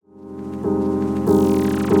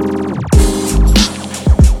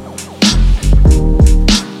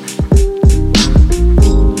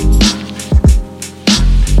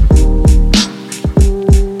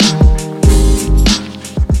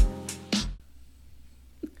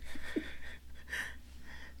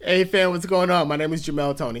Hey fam, what's going on? My name is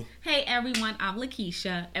Jamel Tony. Hey everyone, I'm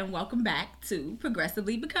Lakeisha, and welcome back to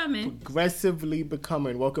Progressively Becoming. Progressively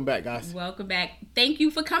Becoming. Welcome back, guys. Welcome back. Thank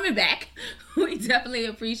you for coming back. We definitely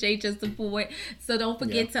appreciate your support. So don't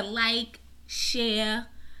forget to like, share,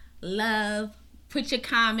 love, put your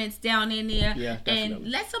comments down in there. Yeah, definitely.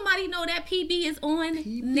 And let somebody know that PB is on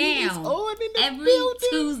PB is on in the Every building.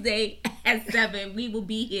 Tuesday at 7, we will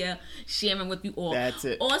be here sharing with you all. That's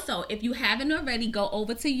it. Also, if you haven't already, go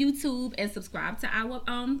over to YouTube and subscribe to our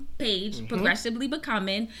page, Progressively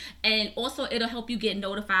Becoming. And also, it'll help you get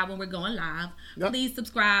notified when we're going live. Yep. Please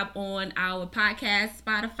subscribe on our podcast,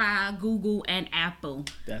 Spotify, Google, and Apple.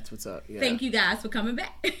 That's what's up. Yeah. Thank you guys for coming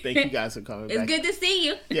back. Thank you guys for coming back. It's good to see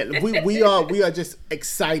you. Yeah, we are just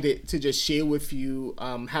excited to just share with you,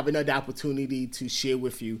 have another opportunity to share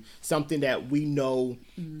with you something that we know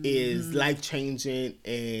is life-changing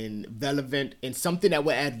and relevant and something that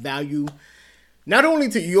will add value not only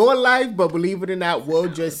to your life, but believe it or not, we're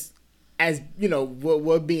just as, you know,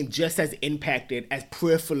 we're being just as impacted as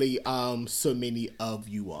prayerfully so many of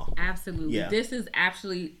you are. Absolutely. Yeah. This is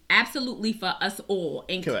absolutely for us all,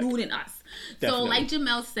 including us. Definitely. So like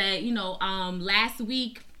Jamel said, you know, last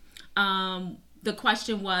week, the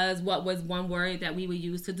question was, what was one word that we would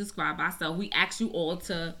use to describe ourselves? We asked you all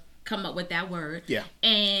to come up with that word. Yeah.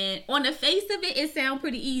 And on the face of it, it sounds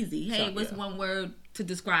pretty easy. Hey, what's one word to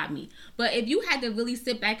describe me? But if you had to really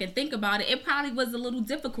sit back and think about it, it probably was a little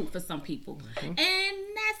difficult for some people. And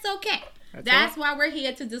that's okay. That's why we're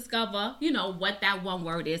here to discover, you know, what that one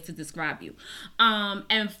word is to describe you.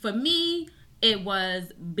 And for me, it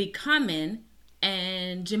was becoming,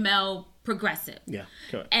 and Jamel, progressive. Yeah,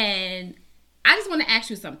 correct. And I just want to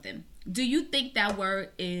ask you something. Do you think that word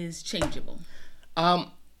is changeable?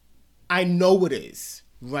 I know it is,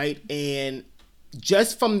 right? And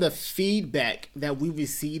just from the feedback that we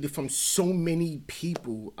received from so many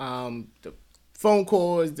people, the phone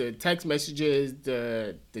calls, the text messages,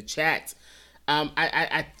 the chats,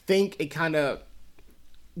 I think it kind of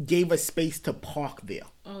gave us space to park there.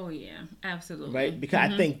 Oh, yeah, absolutely. Right?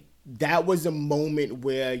 Because I think that was a moment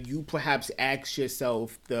where you perhaps asked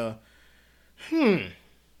yourself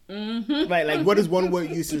right, like what is one word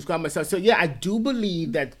used to describe myself? So yeah, I do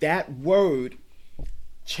believe that word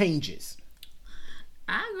changes.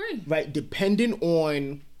 I agree. Right, depending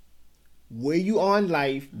on where you are in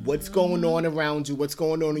life, what's going on around you, what's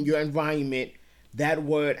going on in your environment, that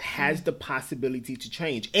word has the possibility to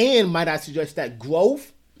change. And might I suggest that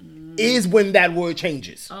growth is when that word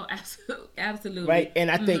changes. Oh, absolutely. Right,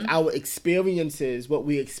 and I think our experiences, what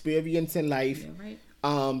we experience in life,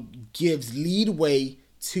 gives leadway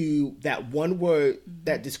to that one word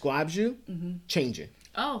that describes you changing.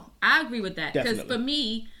 Oh, I agree with that. Because for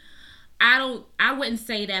me, I wouldn't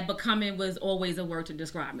say that becoming was always a word to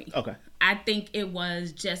describe me. Okay. I think it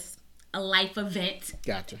was just a life event.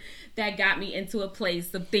 Gotcha. That got me into a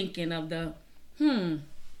place of thinking of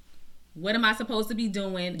what am I supposed to be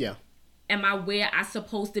doing? Yeah. Am I where I'm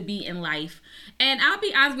supposed to be in life? And I'll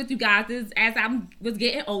be honest with you guys, as I was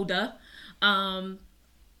getting older,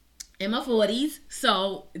 in my 40s,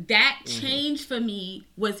 so that change for me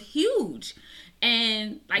was huge.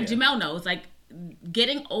 And like Jamel knows, like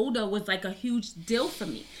getting older was like a huge deal for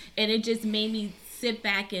me. And it just made me sit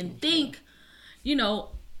back and think, you know,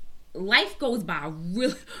 life goes by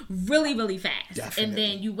really, really, really fast. Definitely. And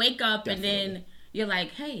then you wake up and then you're like,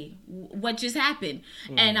 hey, what just happened?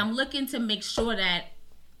 And I'm looking to make sure that,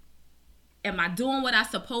 am I doing what I'm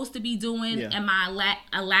supposed to be doing? Yeah. Am I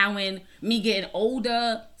allowing me getting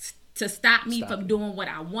older to stop me from doing what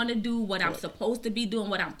I want to do, what I'm supposed to be doing,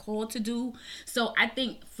 what I'm called to do? So I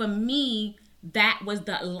think for me, that was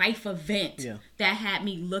the life event that had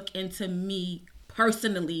me look into me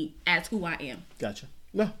personally as who I am. Gotcha.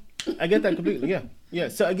 No, I get that completely. Yeah. Yeah.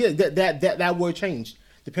 So again, that word changed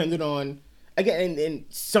depending on, again, in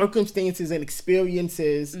circumstances and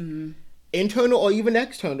experiences, internal or even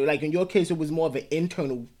external. Like in your case, it was more of an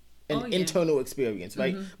internal experience,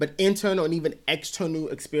 right? But internal and even external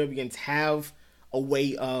experience have a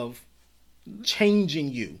way of changing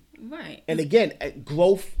you. Right. And again,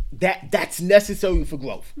 growth, that's necessary for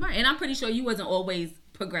growth. Right. And I'm pretty sure you wasn't always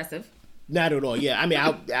progressive. Not at all. Yeah. I mean,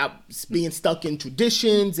 I being stuck in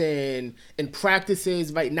traditions and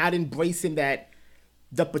practices, right? Not embracing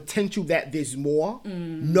the potential that there's more,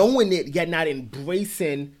 knowing it, yet not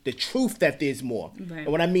embracing the truth that there's more. Right.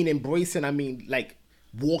 And when I mean embracing, I mean like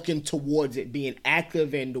walking towards it, being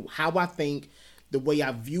active in how I think, the way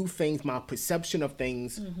I view things, my perception of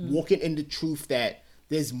things, walking in the truth that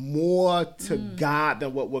there's more to God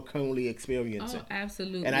than what we're currently experiencing. Oh,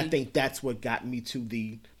 absolutely. And I think that's what got me to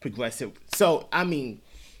the progressive. So, I mean,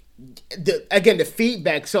 the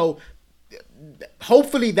feedback. So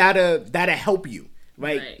hopefully that'll help you,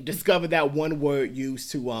 right? Discover that one word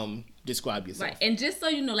used to describe yourself. Right. And just so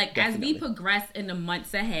you know, like, definitely, as we progress in the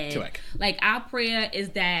months ahead, correct, like, our prayer is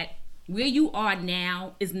that where you are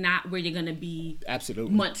now is not where you're gonna be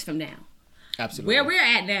absolutely months from now. Absolutely. Where we're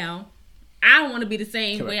at now, I don't want to be the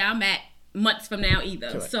same correct way I'm at months from now either.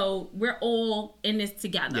 Correct. So we're all in this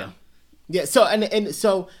together. Yeah. So and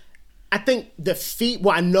so I think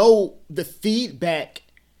I know the feedback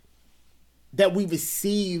that we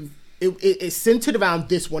receive, it's centered around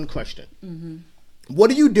this one question. Mm-hmm. What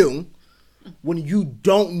do you do when you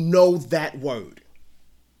don't know that word?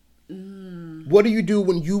 What do you do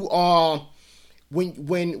when you are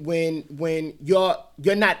when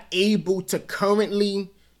you're not able to currently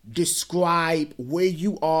describe where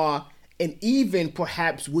you are and even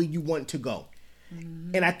perhaps where you want to go?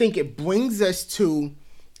 Mm-hmm. And I think it brings us to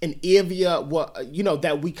an area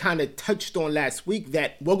that we kind of touched on last week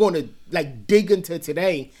that we're going to like dig into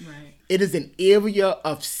today. Right. It is an area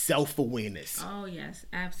of self-awareness. Oh yes,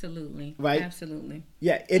 absolutely. Right? Absolutely.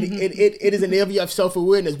 Yeah, it is an area of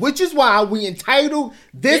self-awareness, which is why we entitled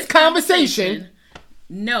this conversation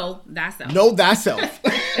Know Thyself. Know Thyself.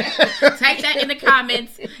 Type that in the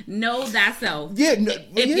comments. Know Thyself. Yeah.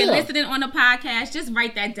 If you're listening on a podcast, just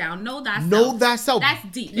write that down. Know Thyself. Know Thyself. That's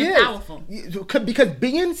deep. That's powerful. Because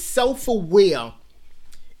being self-aware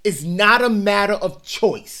is not a matter of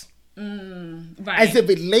choice. Right. As it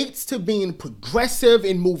relates to being progressive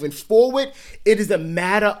and moving forward, it is a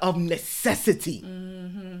matter of necessity.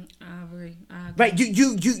 Mm-hmm. I agree. Right.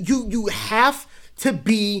 You have to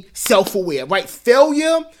be self-aware, right?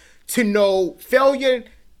 Failure to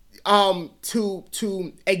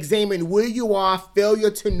examine where you are,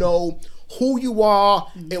 failure to know who you are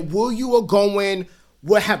and where you are going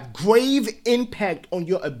will have grave impact on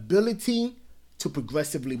your ability to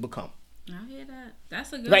progressively become. I hear that.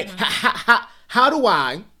 That's a good one. How do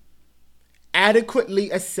I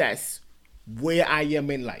adequately assess where I am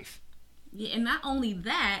in life? Yeah, and not only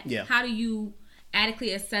that, how do you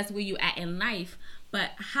adequately assess where you're at in life,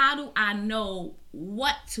 but how do I know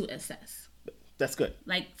what to assess? That's good.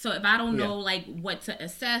 Like, so if I don't know like what to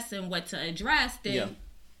assess and what to address, then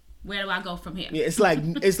where do I go from here? Yeah, it's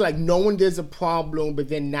like knowing there's a problem, but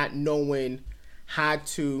then not knowing how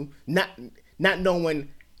to not knowing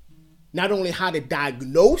not only how to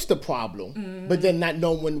diagnose the problem, but then not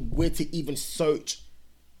knowing where to even search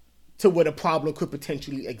to where the problem could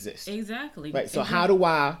potentially exist. Exactly. Right. So how do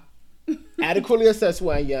I adequately assess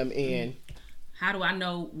where I am and how do I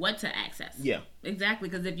know what to access? Yeah. Exactly.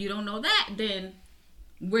 Because if you don't know that, then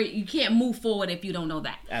you can't move forward if you don't know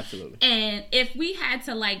that. Absolutely. And if we had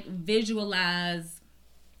to like visualize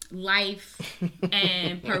life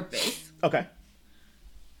and purpose, okay,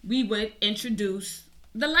 we would introduce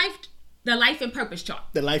the life and purpose chart.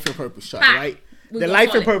 The life and purpose chart, right? The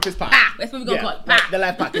life and purpose pie. Pie. That's what we're going to call it. Pie. The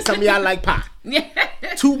life pie. Because some of y'all like pie.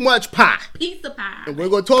 Too much pie. Piece of pie. And we're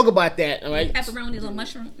going to talk about that, all right? Pepperoni, little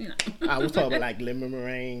mushroom, I was talking about like lemon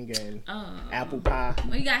meringue and apple pie.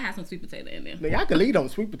 Well, you got to have some sweet potato in there. Now, y'all can lead on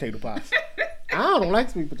sweet potato pies. I don't like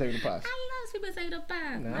sweet potato pies. I love sweet potato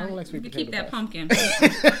pie. No, I don't like sweet potato pies. Keep that pumpkin.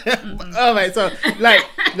 All right, so like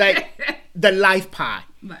the life pie.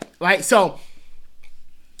 Right? So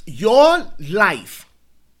your life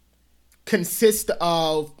consists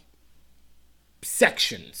of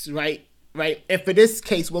sections, right? And for this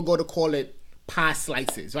case, we're going to call it pie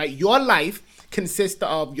slices, right? Your life consists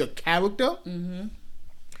of your character,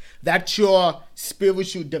 that's your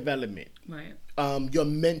spiritual development, right? Your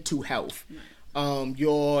mental health, right.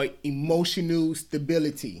 Your emotional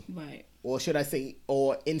stability, right? Or should I say,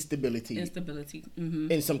 or instability? Instability.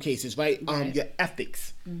 In some cases, right? Your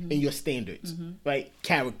ethics and your standards, right?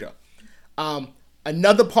 Character.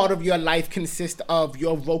 Another part of your life consists of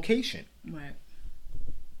your vocation.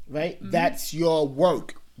 Right? That's your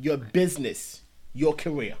work, your business, your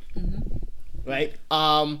career. Right?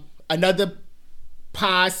 Another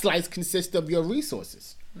pie slice consists of your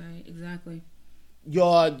resources. Right, exactly.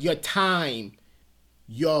 Your time,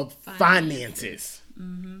 your finances.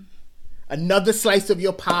 Another slice of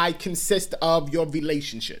your pie consists of your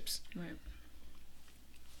relationships. Right.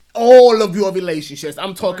 All of your relationships.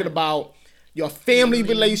 I'm talking about your family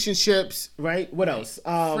relationships, right? What else?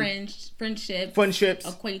 Friendships.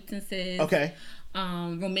 Acquaintances. Okay.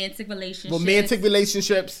 Romantic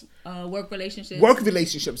relationships. Work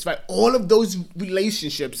relationships, right? All of those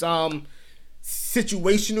relationships.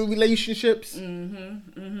 Situational relationships.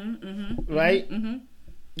 Right?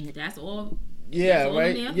 That's all. Yeah,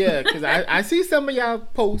 right? Yeah, because I see some of y'all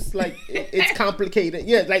posts like it's complicated.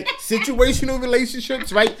 Yeah, like situational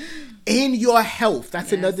relationships, right? In your health,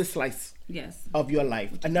 that's Yes. another slice Yes. of your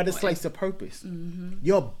life. Another slice of purpose.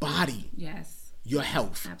 Your body. Yes. Your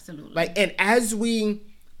health. Absolutely. Right? And as we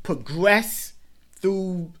progress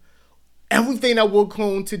through everything that we're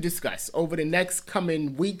going to discuss over the next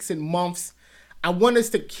coming weeks and months, I want us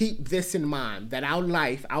to keep this in mind, that our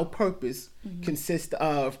life, our purpose, consists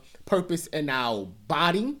of purpose in our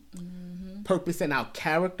body, purpose in our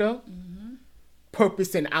character,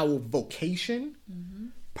 purpose in our vocation,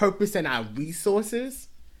 purpose in our resources,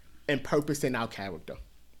 and purpose in our character.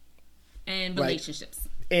 And relationships.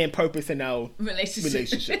 And purpose in our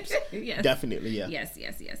Relationships. Yes. Definitely, yeah. Yes.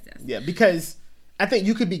 Yeah, because I think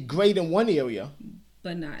you could be great in one area,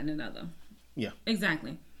 but not in another. Yeah.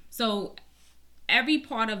 Exactly. So every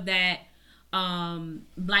part of that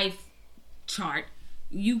life chart,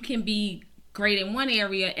 you can be great in one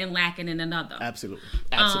area and lacking in another. Absolutely.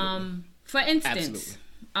 For instance,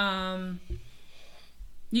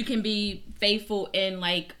 you can be faithful in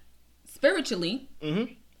like spiritually,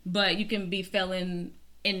 but you can be failing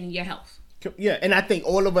in your health. Yeah, and I think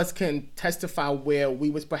all of us can testify where we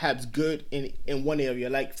was perhaps good in one area.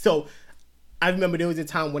 Like, so I remember there was a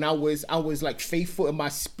time when I was like faithful in my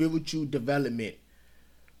spiritual development,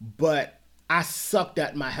 but I sucked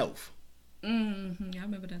at my health. Mm-hmm. I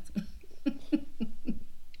remember that too.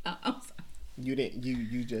 I'm sorry. You didn't.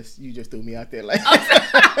 You just threw me out there like.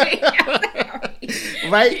 Sorry.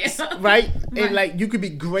 Right, Yeah. right, and like you could be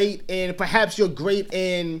great in, perhaps you're great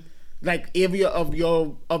in like area of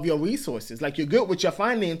your resources, like you're good with your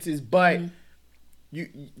finances, but you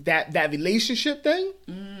that relationship thing.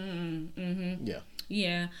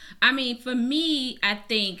 Yeah. I mean, for me, I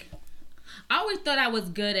think I always thought I was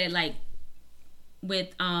good at like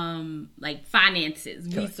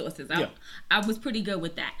finances, resources. I was pretty good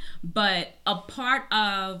with that. But a part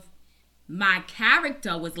of my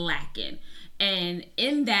character was lacking. And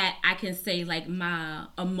in that, I can say like my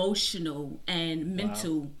emotional and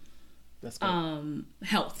mental That's good.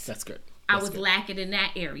 health. That's good. I was lacking in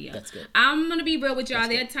that area. That's good. I'm gonna be real with y'all.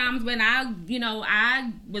 There are times when I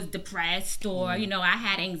was depressed or I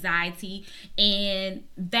had anxiety, and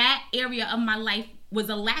that area of my life was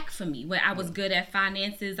a lack for me. Where I was good at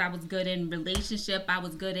finances, I was good in relationship, I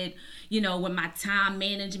was good at with my time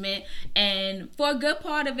management, and for a good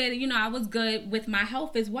part of it, I was good with my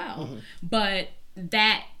health as well. But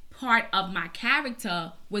that part of my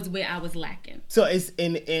character was where I was lacking. So it's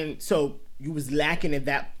so you was lacking in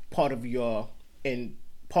that part of your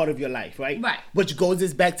life, right? Right. Which goes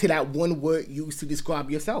us back to that one word used to describe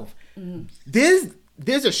yourself. There's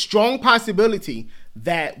a strong possibility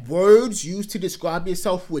that words used to describe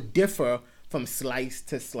yourself would differ from slice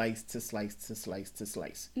to slice to slice to slice to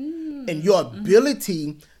slice. And your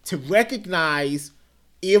ability to recognize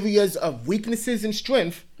areas of weaknesses and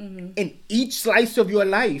strength in each slice of your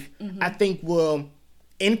life, I think will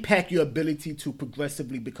impact your ability to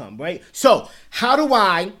progressively become, right? So how do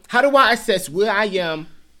I assess where I am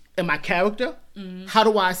in my character? How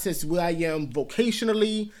do I assess where I am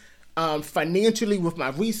vocationally, financially, with my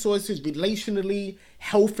resources, relationally,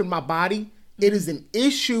 health in my body? It is an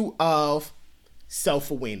issue of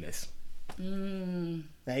self-awareness.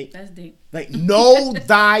 Right? That's deep. Like, know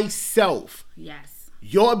thyself. Yes.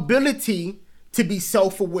 Your ability to be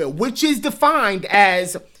self-aware, which is defined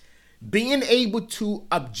as being able to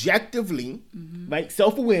objectively, right?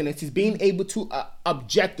 Self-awareness is being able to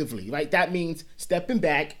objectively, right? That means stepping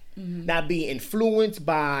back, not being influenced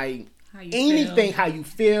by how you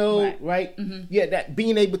feel, right? Yeah, that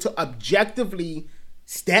being able to objectively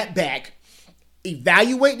step back,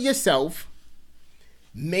 evaluate yourself,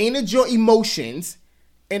 manage your emotions,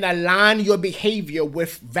 and align your behavior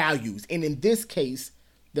with values. And in this case,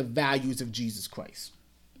 the values of Jesus Christ.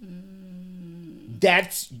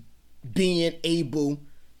 That's being able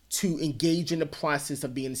to engage in the process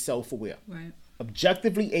of being self-aware. Right.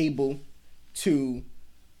 Objectively able to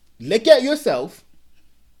look at yourself,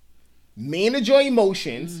 manage your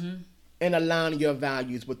emotions, and align your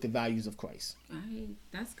values with the values of Christ.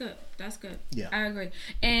 That's good. That's good. Yeah. I agree.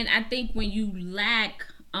 And I think when you lack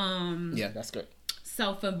that's good.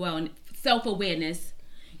 self-awareness,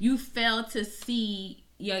 you fail to see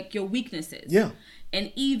your weaknesses. Yeah.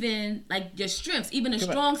 And even like your strengths, even the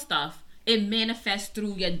strong stuff, it manifests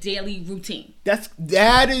through your daily routine.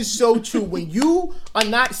 That is so true. When you are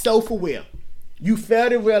not self-aware, you fail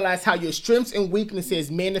to realize how your strengths and weaknesses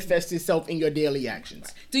manifest itself in your daily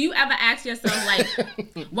actions. Do you ever ask yourself, like,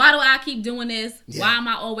 why do I keep doing this? Yeah. Why am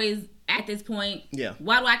I always at this point? Yeah.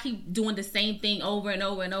 Why do I keep doing the same thing over and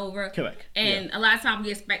over and over? Correct. And a lot of times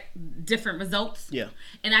we expect different results. Yeah.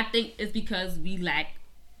 And I think it's because we lack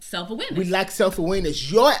self-awareness. We lack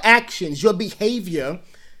self-awareness. Your actions, your behavior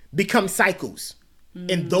become cycles.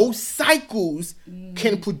 And those cycles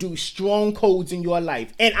can produce strongholds in your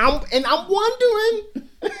life. And I'm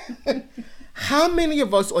wondering how many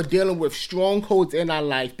of us are dealing with strongholds in our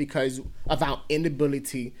life because of our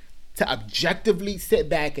inability to objectively sit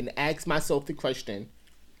back and ask myself the question,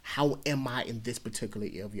 how am I in this particular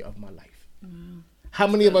area of my life? How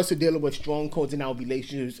many of us are dealing with strongholds in our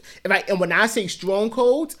relationships? And when I say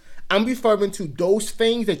strongholds, I'm referring to those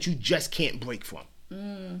things that you just can't break from.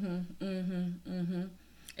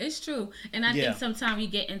 It's true, and I think sometimes we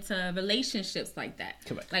get into relationships like that.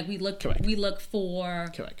 Correct. Like we look for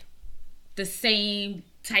the same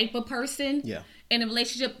type of person. Yeah. In a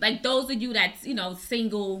relationship, like those of you that's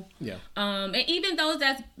single. Yeah. And even those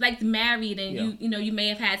that's like married, and you may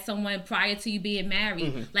have had someone prior to you being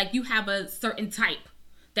married. Like you have a certain type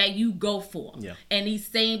that you go for. Yeah. And these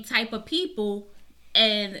same type of people,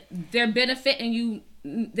 and they're benefiting you.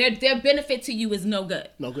 Their benefit to you is no good.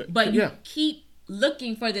 No good. But you keep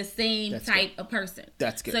looking for the same type of person.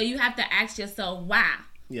 That's good. So you have to ask yourself why.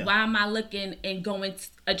 Yeah. Why am I looking and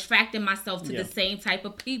attracting myself to the same type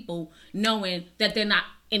of people, knowing that they're not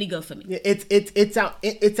any good for me? Yeah, it's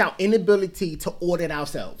our inability to audit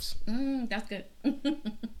ourselves. That's good.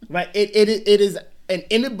 Right. It is an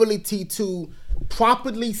inability to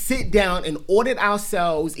properly sit down and audit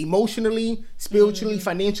ourselves emotionally, spiritually,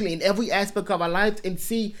 financially, in every aspect of our lives, and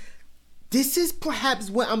see, this is perhaps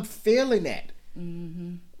where I'm failing at.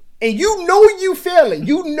 And you failing.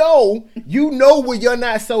 You know where you're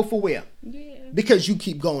not self-aware. Yeah. Because you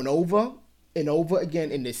keep going over and over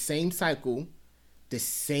again in the same cycle, the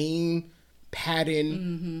same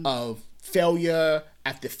pattern of failure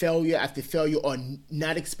after failure after failure, or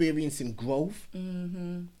not experiencing growth.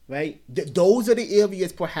 Right? Those are the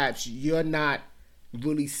areas perhaps you're not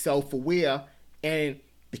really self-aware, and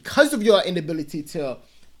because of your inability to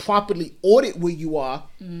properly audit where you are,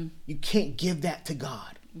 you can't give that to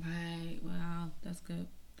God. Right. Wow. That's good.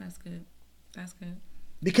 That's good. That's good.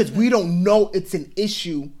 Because we don't know it's an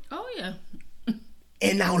issue. Oh yeah.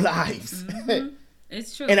 In our lives.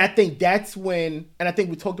 It's true. And I think that's when, and I think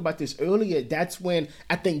we talked about this earlier, that's when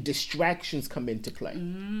I think distractions come into play.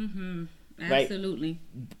 Absolutely.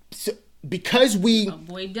 Right? So, because we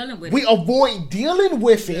avoid dealing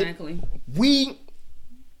with it. Exactly. We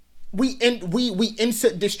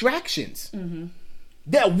insert distractions.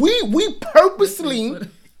 That we purposely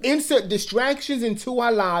insert distractions into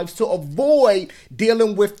our lives to avoid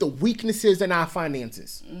dealing with the weaknesses in our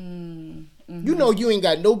finances. You know you ain't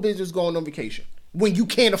got no business going on vacation when you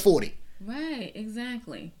can't afford it. Right,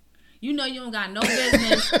 exactly. You know you don't got no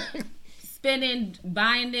business spending,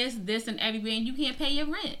 buying this and everywhere, and you can't pay your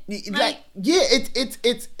rent.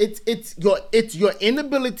 It's your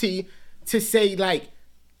inability to say, like,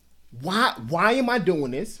 why am I doing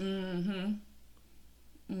this? And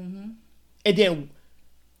then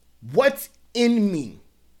what's in me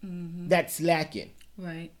that's lacking,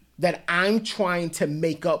 right? That I'm trying to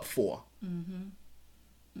make up for.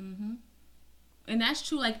 And that's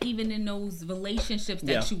true, like even in those relationships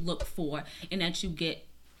that you look for and that you get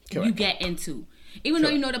into. Even though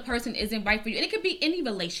you know the person isn't right for you. And it could be any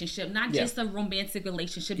relationship, not just a romantic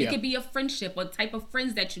relationship. It could be a friendship or type of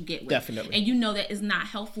friends that you get with. Definitely. And you know that is not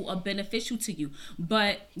helpful or beneficial to you.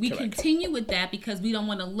 But we continue with that because we don't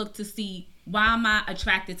want to look to see, why am I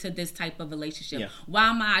attracted to this type of relationship? Why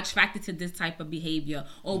am I attracted to this type of behavior?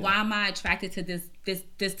 Or why am I attracted to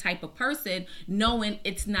this type of person, knowing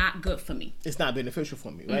it's not good for me? It's not beneficial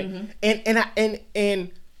for me, right?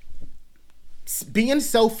 And being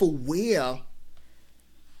self-aware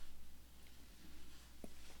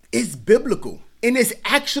is biblical, and it's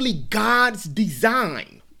actually God's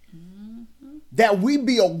design that we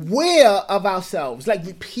be aware of ourselves. Like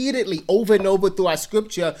repeatedly, over and over through our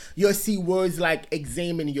scripture, you'll see words like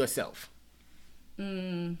examine yourself.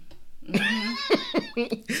 Right?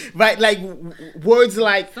 Like words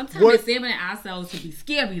like... Sometimes examining ourselves can be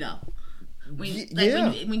scary though. When you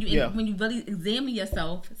really examine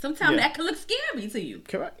yourself, sometimes that can look scary to you.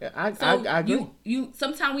 Correct. I agree.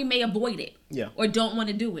 Sometimes we may avoid it. Or don't want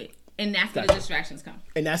to do it. And that's where the distractions come.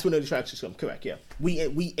 And that's when the distractions come. Correct, yeah.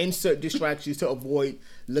 We insert distractions to avoid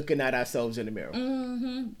looking at ourselves in the mirror.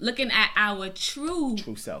 Looking at our true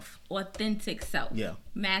self. Authentic self. Yeah.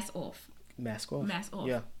 Mask off.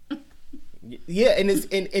 Yeah. Yeah, and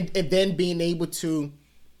then being able to,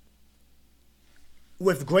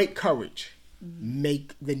 with great courage,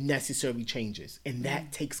 make the necessary changes. And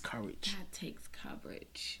that takes courage. That takes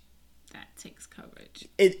courage.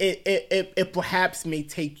 It perhaps may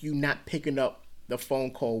take you not picking up the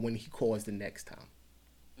phone call when he calls the next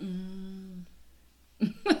time.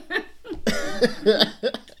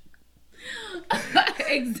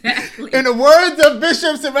 Exactly. In the words of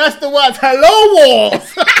Bishop Sylvester Watts, hello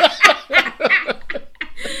walls.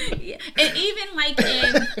 Yeah. And even like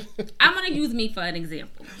I'm gonna use me for an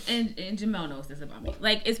example, and Jamel knows this about me.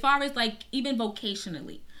 Like as far as like even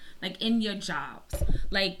vocationally, like in your jobs,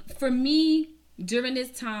 like for me during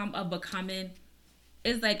this time of becoming,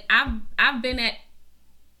 it's like I've been at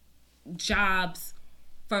jobs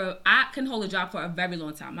I can hold a job for a very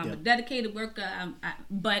long time. I'm a dedicated worker,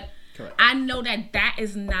 but correct. I know that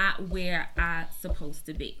is not where I'm supposed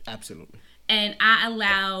to be. Absolutely. And I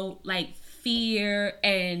allow like fear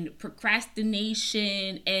and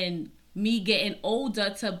procrastination and me getting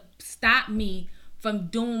older to stop me from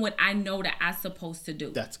doing what I know that I'm supposed to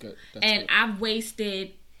do. That's good. I've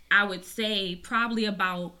wasted, I would say, probably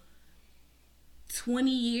about 20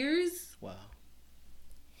 years. Wow.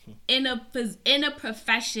 In a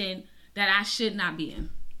profession that I should not be in.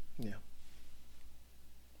 Yeah.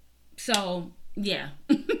 So yeah,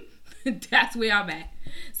 that's where I'm at.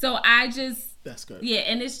 So I just. That's good. Yeah,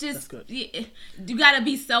 and it's just you gotta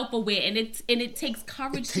be self-aware, and it takes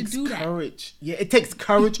courage to do that. Courage. Yeah, it takes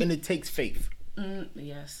courage and it takes faith.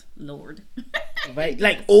 Yes, Lord. Right,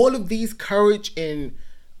 like all of these courage and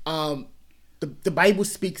the Bible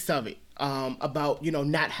speaks of it. About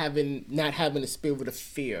not having a spirit of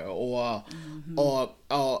fear or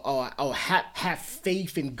have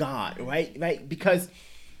faith in God, right? Because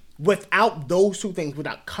without those two things,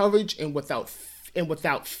 without courage and without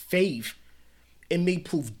faith, it may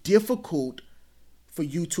prove difficult for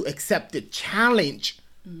you to accept the challenge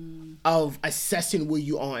of assessing where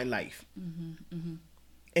you are in life,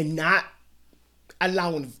 and not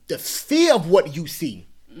allowing the fear of what you see.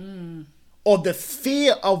 Or the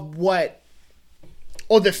fear of the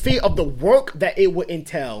work that it would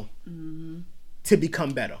entail to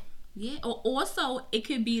become better. Yeah. Or also, it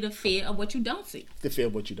could be the fear of what you don't see. The fear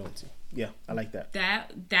of what you don't see. Yeah, I like that.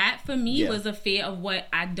 That for me was a fear of what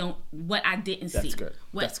I didn't see. That's good.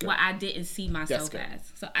 What I didn't see myself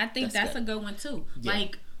as. So I think that's a good one too. Yeah.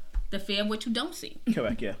 Like the fear of what you don't see.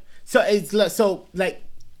 Correct. Yeah. So it's like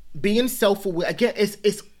being self-aware again.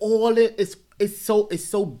 It's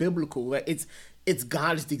so biblical, right? It's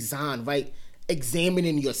God's design, right?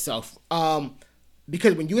 Examining yourself,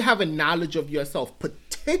 because when you have a knowledge of yourself,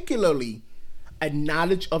 particularly a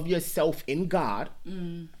knowledge of yourself in God,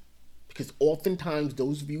 because oftentimes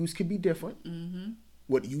those views can be different.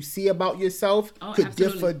 What you see about yourself could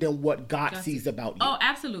differ than what God sees about you. Oh,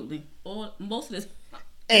 absolutely. Most of this,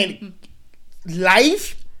 and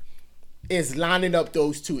life is lining up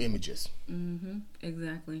those two images.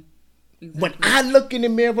 Exactly. When I look in the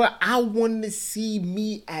mirror, I want to see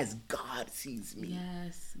me as God sees me.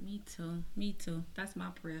 Yes, me too. That's my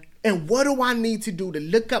prayer. And what do I need to do to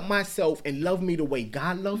look at myself and love me the way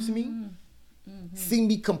God loves me? See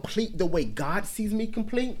me complete the way God sees me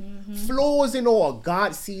complete? Flaws and all,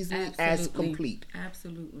 God sees me as complete.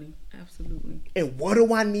 Absolutely. And what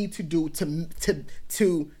do I need to do to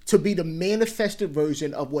be the manifested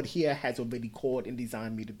version of what He has already called and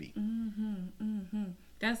designed me to be?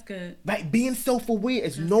 That's good. Like being self-aware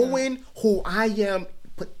is knowing who I am,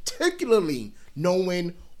 particularly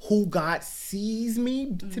knowing who God sees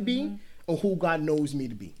me to be or who God knows me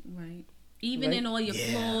to be. Right. Even in all your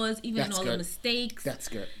flaws, even in all the mistakes. That's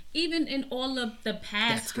good. Even in all of the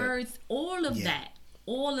past hurts, all of that.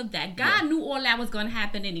 All of that. God knew all that was going to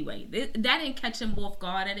happen anyway. That didn't catch Him off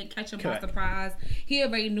guard. That didn't catch Him by surprise. He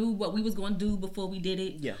already knew what we was going to do before we did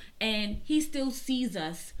it. Yeah. And He still sees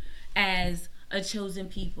us as a chosen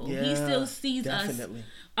people. He still sees us in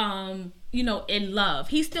love.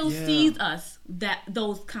 He still sees us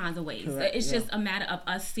those kinds of ways. Correct. It's just a matter of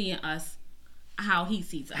us seeing us how He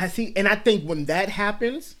sees us. And I think when that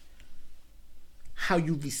happens, how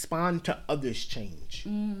you respond to others change.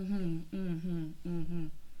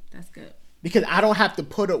 That's good. Because I don't have to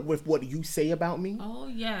put up with what you say about me. Oh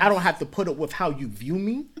yeah. I don't have to put up with how you view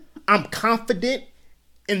me. I'm confident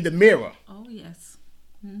in the mirror. Oh yes.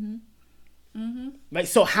 Like,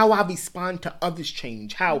 so how I respond to others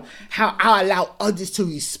change. How I allow others to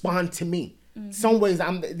respond to me. Some ways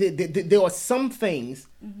there are some things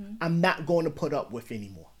I'm not going to put up with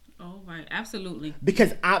anymore. Oh right, absolutely.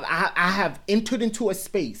 Because I have entered into a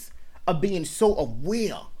space of being so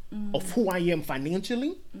aware of who I am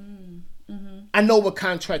financially. I know what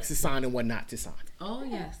contracts to sign and what not to sign. Oh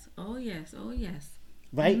yes.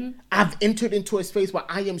 Right? I've entered into a space where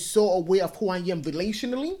I am so aware of who I am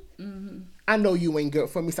relationally. I know you ain't good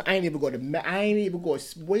for me, so I ain't even going to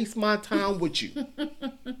waste my time with you.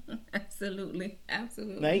 Absolutely.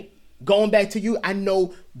 Right? Going back to you, I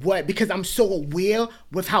know because I'm so aware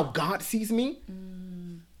with how God sees me.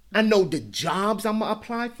 I know the jobs I'm going to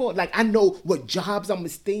apply for. Like, I know what jobs I'm going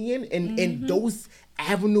to stay in and those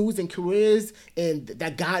avenues and careers and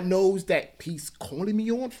that God knows that he's calling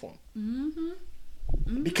me on from.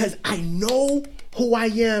 Because I know who I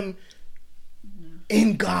am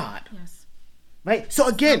in God. Yes. Right? So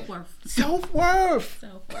again, self-worth.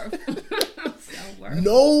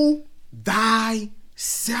 Know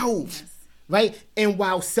thyself. Yes. Right? And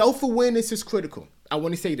while self-awareness is critical, I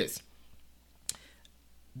want to say this.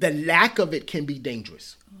 The lack of it can be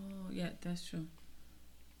dangerous. Oh, yeah, that's true.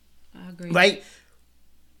 I agree. Right?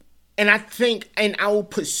 And I think in our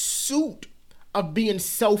pursuit of being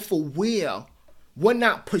self-aware, we're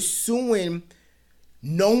not pursuing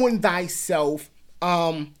knowing thyself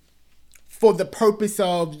for the purpose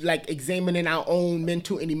of like examining our own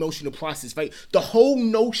mental and emotional process, right? The whole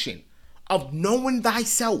notion of knowing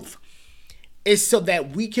thyself is so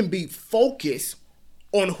that we can be focused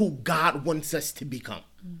on who God wants us to become.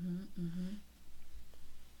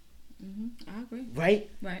 I agree. Right?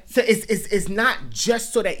 Right. So it's not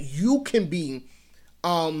just so that you can be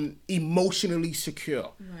emotionally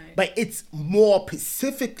secure, right, but it's more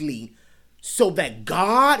specifically so that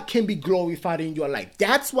God can be glorified in your life.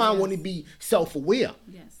 That's why I want to be self-aware.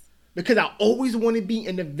 Yes. Because I always want to be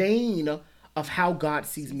in the vein of how God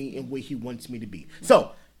sees me and where he wants me to be. Right.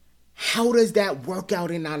 So how does that work out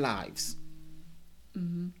in our lives?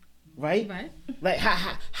 Right? Right. Like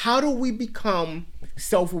how do we become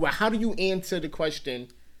self-aware? How do you answer the question,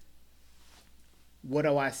 what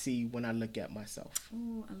do I see when I look at myself?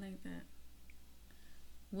 Oh, I like that.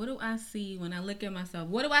 What do I see when I look at myself?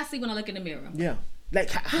 What do I see when I look in the mirror? Yeah. Like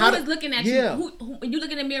who is looking at you? Who, when you look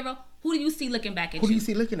in the mirror, who do you see looking back at you? Who do you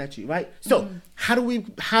see looking at you, right? So how do we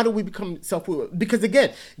become self-aware? Because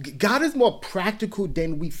again, God is more practical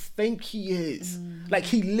than we think he is. Like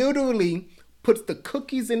he literally puts the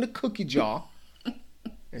cookies in the cookie jar.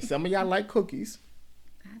 And some of y'all like cookies.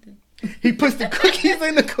 I do. He puts the cookies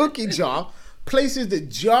in the cookie jar, places the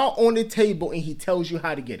jar on the table, and he tells you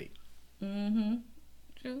how to get it.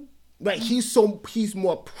 True. Right, he's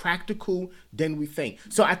more practical than we think.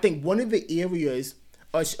 So I think one of the areas,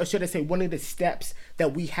 or should I say, one of the steps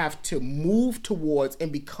that we have to move towards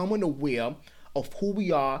and becoming aware of who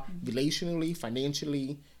we are relationally,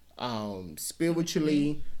 financially,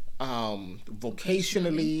 spiritually,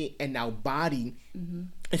 vocationally, and our body,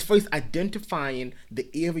 is first identifying the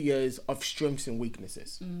areas of strengths and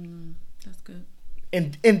weaknesses. That's good.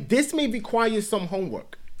 And this may require some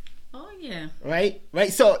homework. Oh yeah. Right.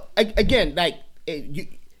 So again, like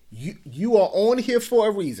you are on here for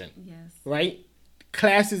a reason. Yes. Right.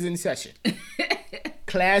 Class is in session.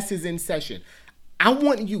 Class is in session. I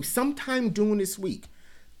want you sometime during this week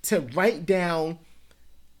to write down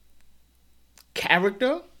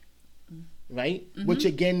character, right? Which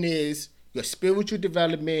again is your spiritual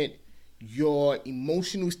development, your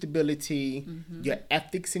emotional stability, your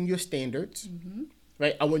ethics and your standards.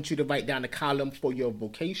 Right, I want you to write down a column for your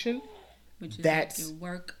vocation. Which is that's your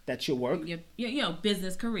work. That's your work. Your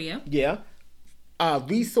business career. Yeah.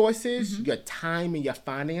 Resources, your time and your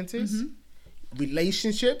finances,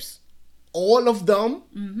 relationships, all of them,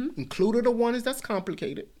 including the ones that's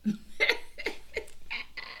complicated.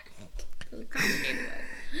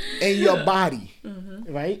 And your body,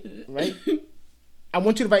 right? I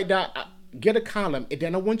want you to write down. Get a column, and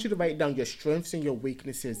then I want you to write down your strengths and your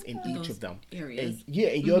weaknesses in each of them. Areas.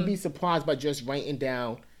 And you'll be surprised by just writing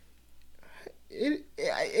down.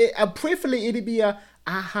 Prayerfully, it'll be a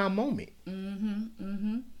aha moment.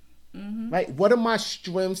 Right? What are my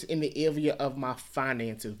strengths in the area of my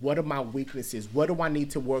finances? What are my weaknesses? What do I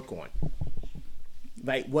need to work on?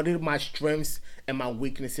 Right? What are my strengths and my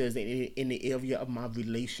weaknesses in the area of my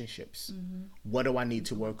relationships? What do I need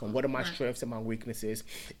to work on? What are my strengths and my weaknesses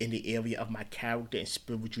in the area of my character and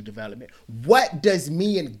spiritual development? What does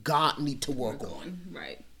me and God need to work on?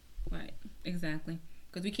 Right. Exactly.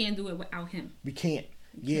 Because we can't do it without him. We can't.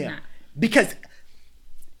 We cannot. Because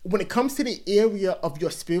when it comes to the area of your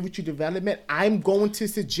spiritual development, I'm going to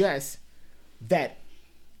suggest that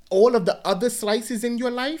all of the other slices in your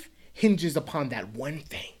life hinges upon that one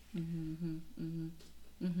thing.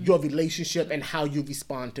 Your relationship and how you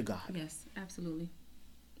respond to God. Yes, absolutely.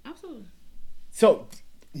 So,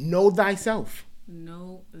 know thyself.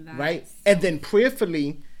 Right? And then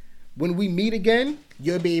prayerfully, when we meet again,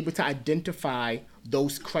 you'll be able to identify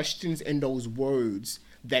those questions and those words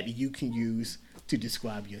that you can use to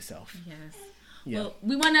describe yourself. Yes. Yeah. Well,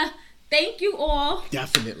 we want to thank you all.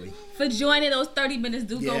 Definitely. For joining. Those 30 minutes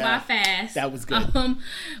do go by fast. That was good.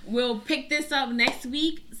 We'll pick this up next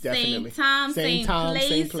week. Definitely. Same time,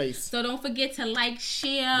 same place. So don't forget to like,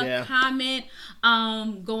 share, comment.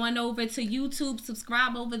 Going over to YouTube,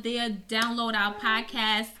 subscribe over there, download our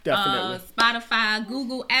podcast. Definitely. Spotify,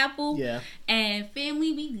 Google, Apple. Yeah. And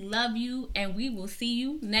family, we love you, and we will see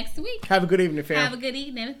you next week. Have a good evening, fam. Have a good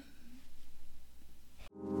evening.